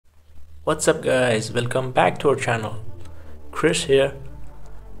What's up guys, welcome back to our channel. Chris here.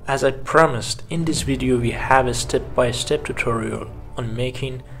 As I promised, in this video we have a step-by-step tutorial on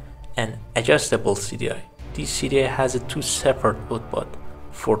making an adjustable CDI. This CDI has two separate output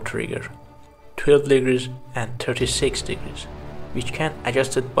for trigger, 12 degrees and 36 degrees, which can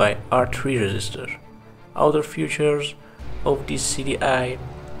adjust it by R3 resistor. Other features of this CDI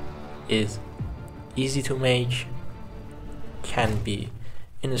is easy to make, can be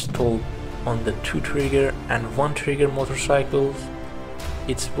installed on the 2 trigger and 1 trigger motorcycles.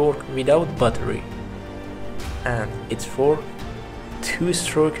 It's work without battery, and it's for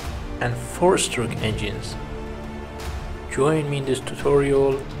 2-stroke and 4-stroke engines. Join me in this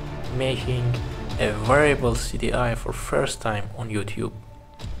tutorial making a variable CDI for first time on YouTube.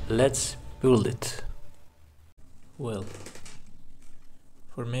 Let's build it. Well,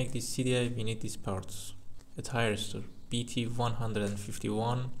 for make this CDI we need these parts: a thyristor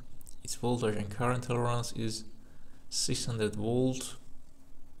BT151, its voltage and current tolerance is 600 volt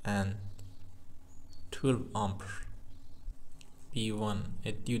and 12 ampere. B1,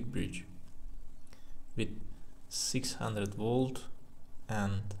 a diode bridge with 600 volt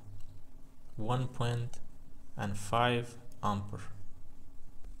and 1.5 ampere.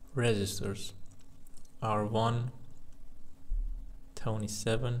 Resistors R1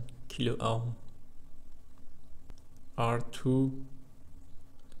 27 kilo ohm, R2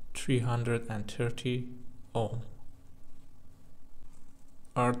 330 ohm.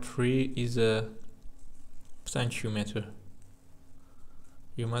 R3 is a potentiometer.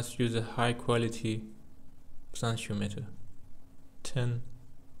 You must use a high quality potentiometer, 10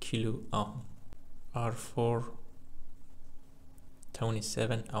 kilo ohm. R4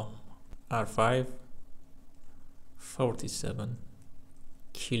 27 ohm. R5 47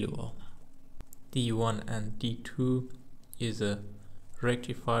 kilo ohm. D1 and D2 is a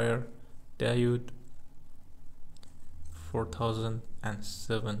rectifier diode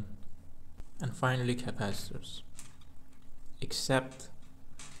 4007. And finally capacitors. Except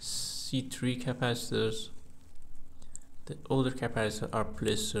C3 capacitors, the other capacitors are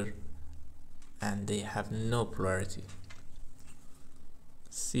placer and they have no polarity.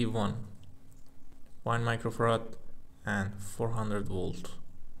 C1 1 microfarad and 400 volt,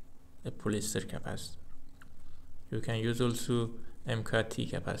 a polyester capacitor. You can use also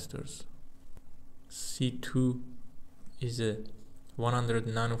MKT capacitors. C2 is a 100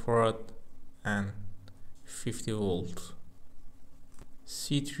 nanofarad and 50 volt.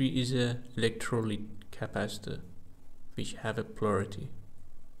 C3 is a electrolyte capacitor which have a polarity.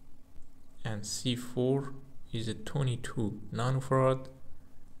 And C4 is a 22 nanofarad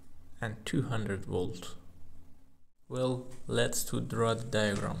and 200 volt. Well, let's draw the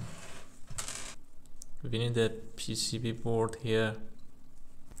diagram. We need a PCB board here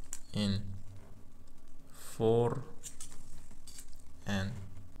in 4 and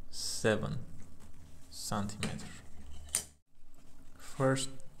 7 centimeters. First,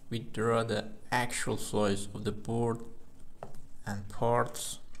 we draw the actual size of the board and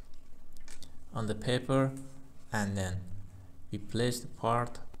parts on the paper, and then we place the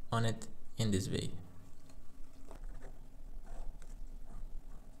part on it in this way.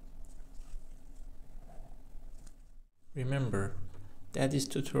 Remember that this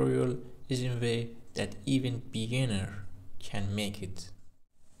tutorial is in a way that even beginner can make it.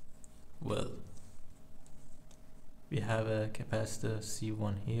 Well, we have a capacitor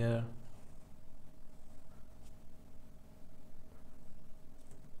C1 here,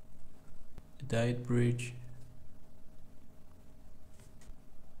 a diode bridge,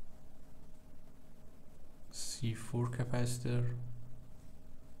 C4 capacitor,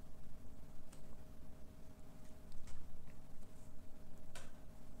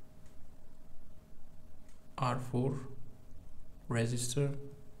 R4 resistor.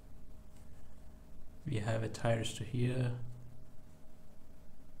 We have a thyristor here.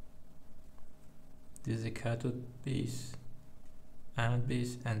 This is a cathode base, anode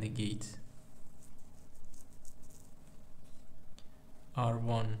base, and the gate.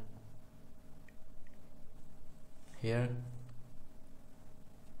 R1 here.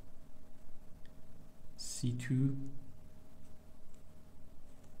 C2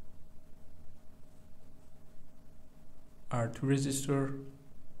 R2 resistor,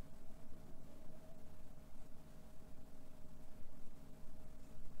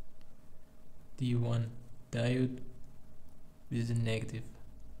 D1 diode with a negative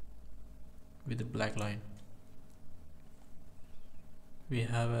with a black line. We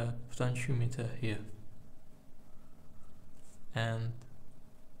have a potentiometer here and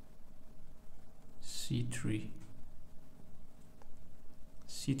C3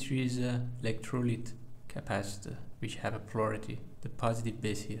 C3 is a electrolyte capacitor which have a polarity, the positive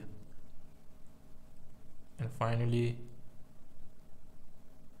base here. And finally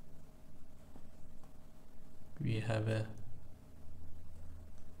we have a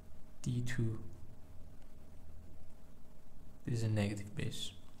D2. This is a negative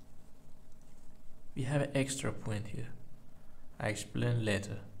base. We have an extra point here. I explain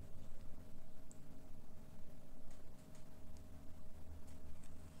later.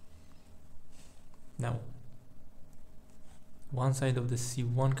 Now, one side of the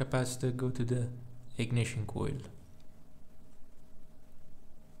C1 capacitor go to the ignition coil.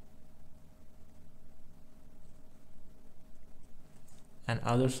 And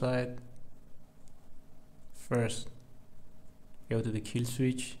other side first go to the kill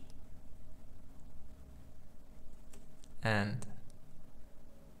switch, and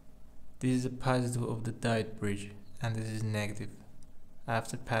this is the positive of the diode bridge and this is negative.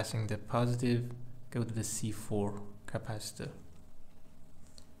 After passing the positive, go to the C4 capacitor,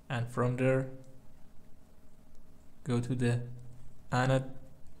 and from there go to the anode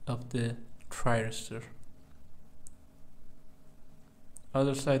of the resistor.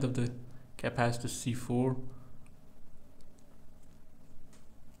 Other side of the capacitor C4,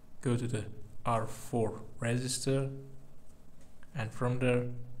 go to the R4 resistor, and from there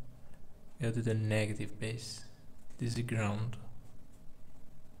go to the negative base. This is ground.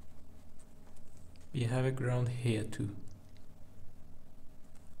 We have a ground here too.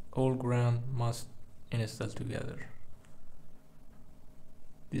 All ground must install together.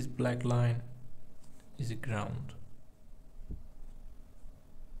 This black line is a ground.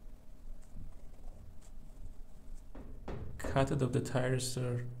 Cathode of the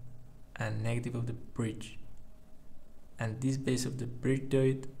resistor and negative of the bridge, and this base of the bridge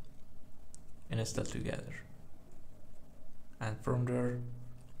diode install together, and from there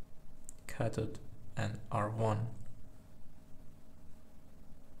cathode and R1.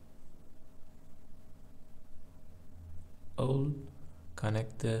 All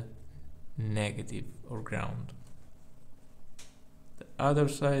connect the negative or ground. The other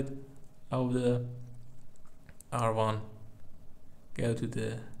side of the R1 go to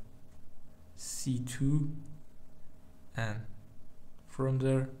the C2, and from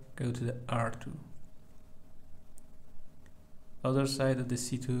there go to the R2. Other side of the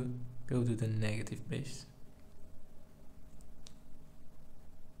C2 go to the negative base,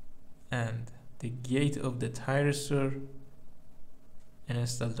 and the gate of the resistor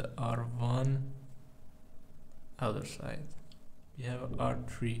install the R1 other side. We have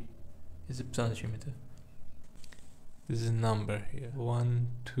R3 is a potentiometer. This is a number here, 1,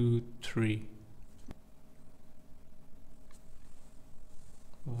 2, 3.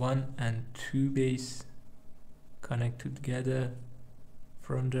 1 and 2 base connect together.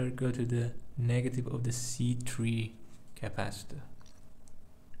 From there go to the negative of the C3 capacitor.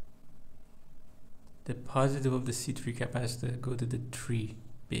 The positive of the C3 capacitor go to the 3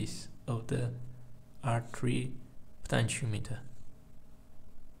 base of the R3 potentiometer,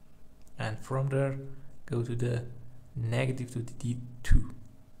 and from there go to the negative to the D2.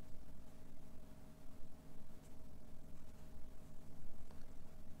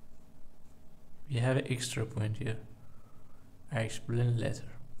 We have an extra point here. I explain later.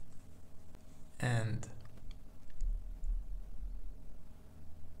 And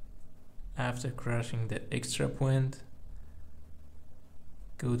after crossing the extra point,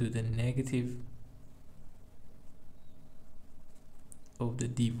 go to the negative of the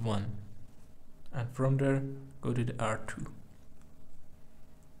D1, and from there go to the R2.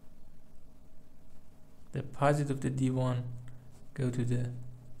 The positive of the D1 go to the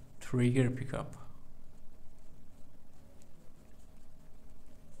trigger pickup.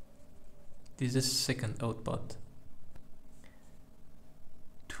 This is the second output,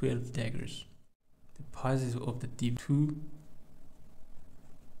 12 daggers. The positive of the D2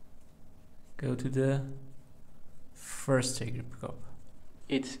 go to the first trigger pickup.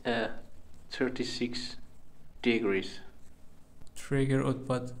 It's 36 degrees. Trigger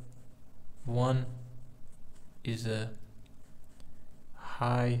output 1 is a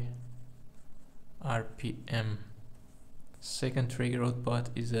high RPM. Second trigger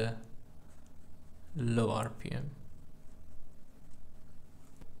output is a low RPM.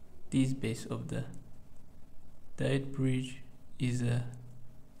 This base of the diode bridge is a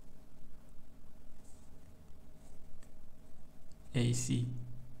AC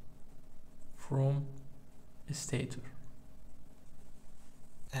from a stator.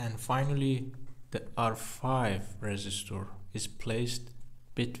 And finally the R5 resistor is placed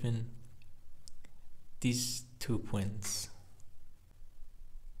between these 2 points.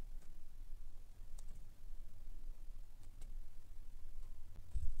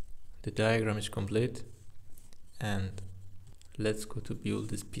 the diagram is complete, and let's go to build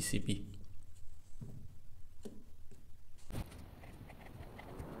this PCB.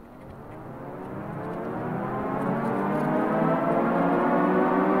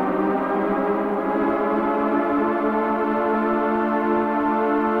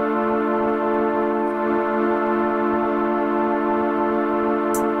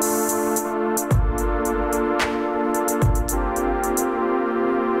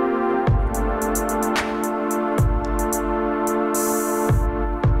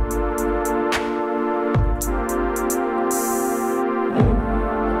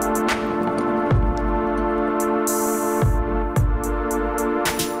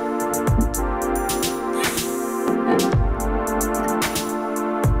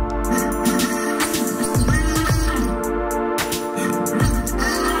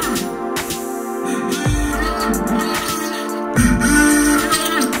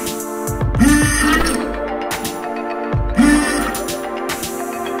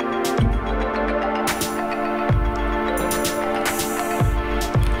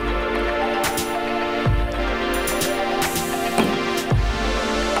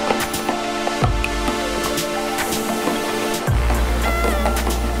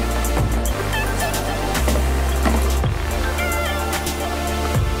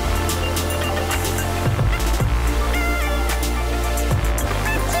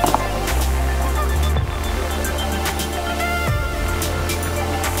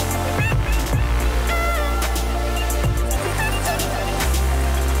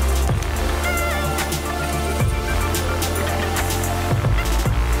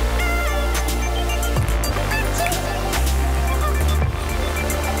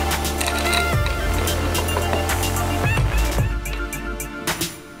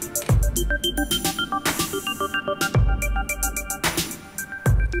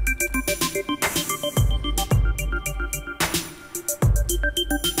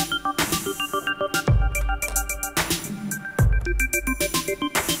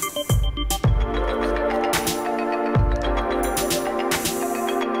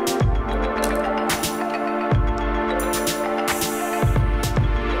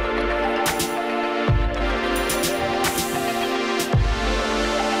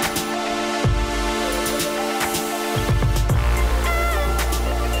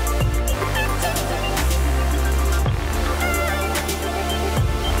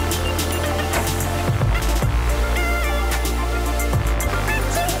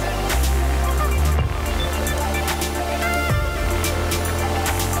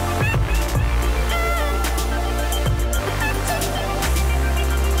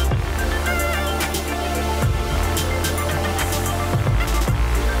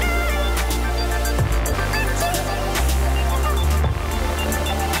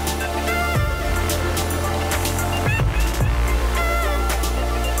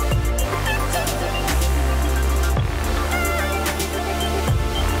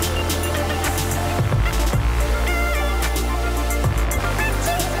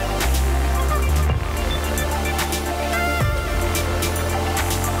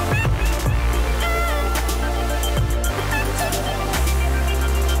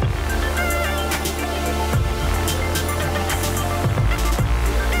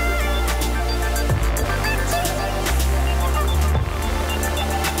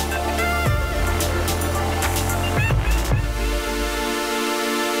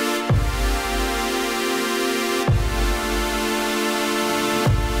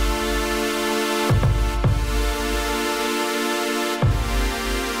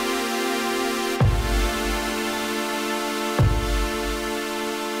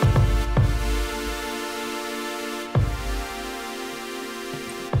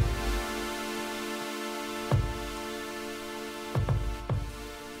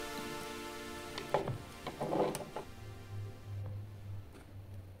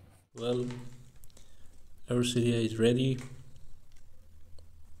 Well, our CDI is ready,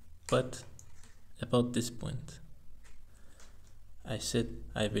 but about this point, I said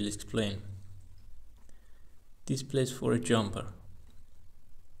I will explain. This place for a jumper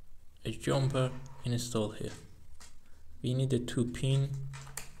installed here. We need a 2-pin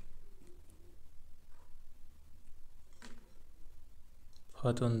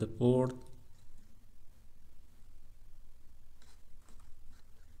put on the board.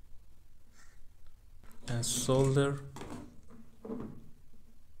 And solder.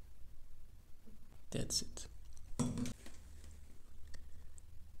 That's it.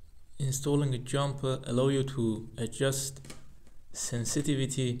 Installing a jumper allows you to adjust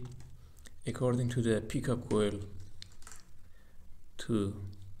sensitivity according to the pickup coil to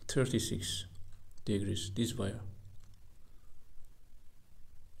 36 degrees, this wire.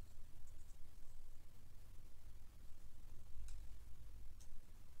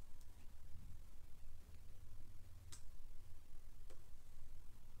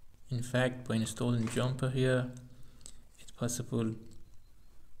 In fact, by installing jumper here, it's possible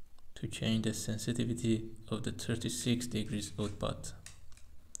to change the sensitivity of the 36 degrees output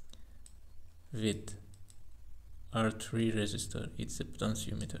with R3 resistor. It's a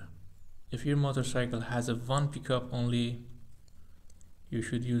potentiometer. If your motorcycle has a one pickup only, you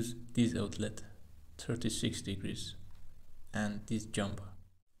should use this outlet 36 degrees and this jumper.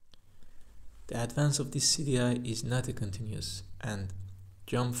 The advance of this CDI is not a continuous and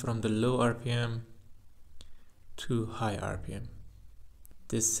jump from the low RPM to high RPM.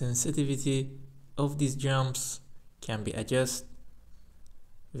 The sensitivity of these jumps can be adjusted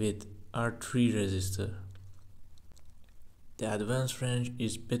with R3 resistor. The advance range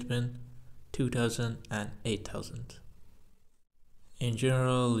is between 2000 and 8000. In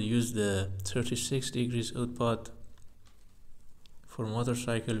general, use the 36 degrees output for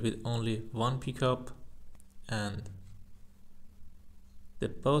motorcycle with only one pickup and the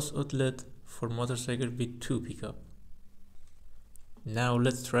bus outlet for motorcycle with two pickup. Now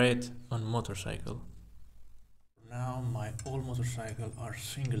let's try it on motorcycle. Now my all motorcycle are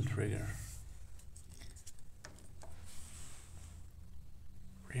single trigger.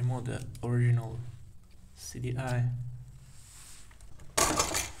 Remove the original CDI.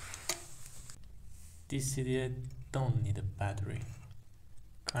 This CDI don't need a battery.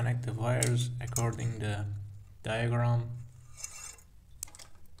 Connect the wires according to the diagram.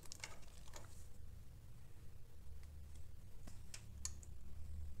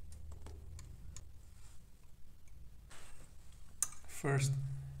 First,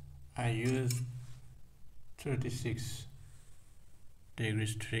 I use 36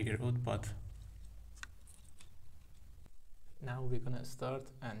 degrees trigger output. Now we're gonna start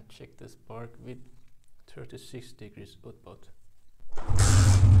and check the spark with 36 degrees output.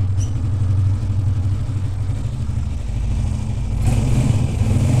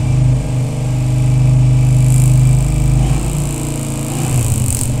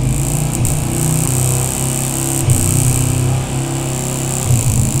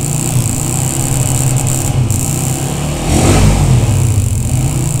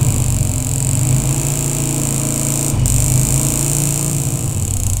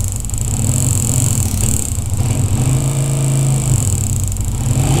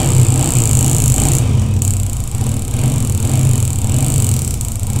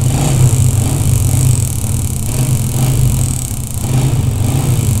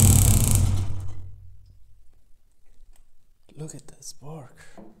 Look at that spark.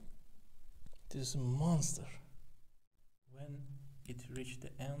 This is a monster. When it reaches the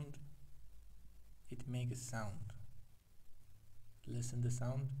end, it makes a sound. Listen the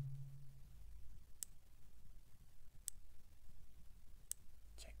sound.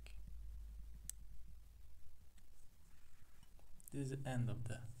 Check. This is the end of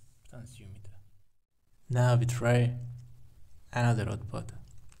the potentiometer. Now we try another output.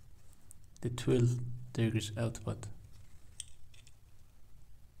 The 12 degrees output.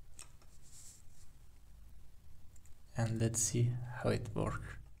 And let's see how it works.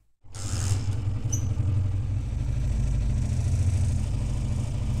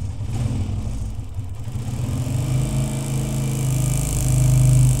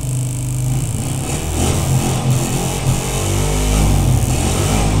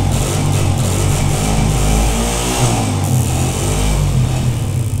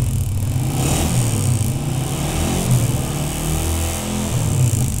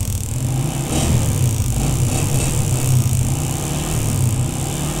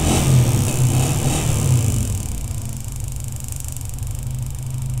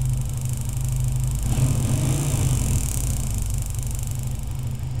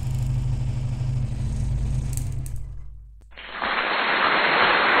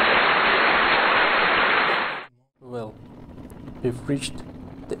 Well, we've reached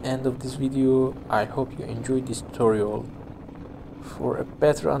the end of this video. I hope you enjoyed this tutorial. For a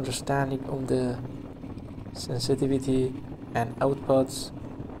better understanding of the sensitivity and outputs,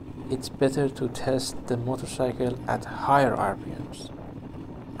 it's better to test the motorcycle at higher RPMs.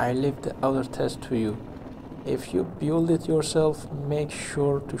 I leave the other test to you. If you build it yourself, make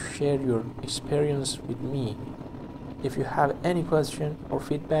sure to share your experience with me. If you have any question or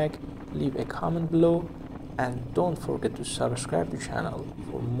feedback, leave a comment below. And don't forget to subscribe to the channel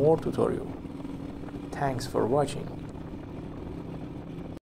for more tutorials. Thanks for watching.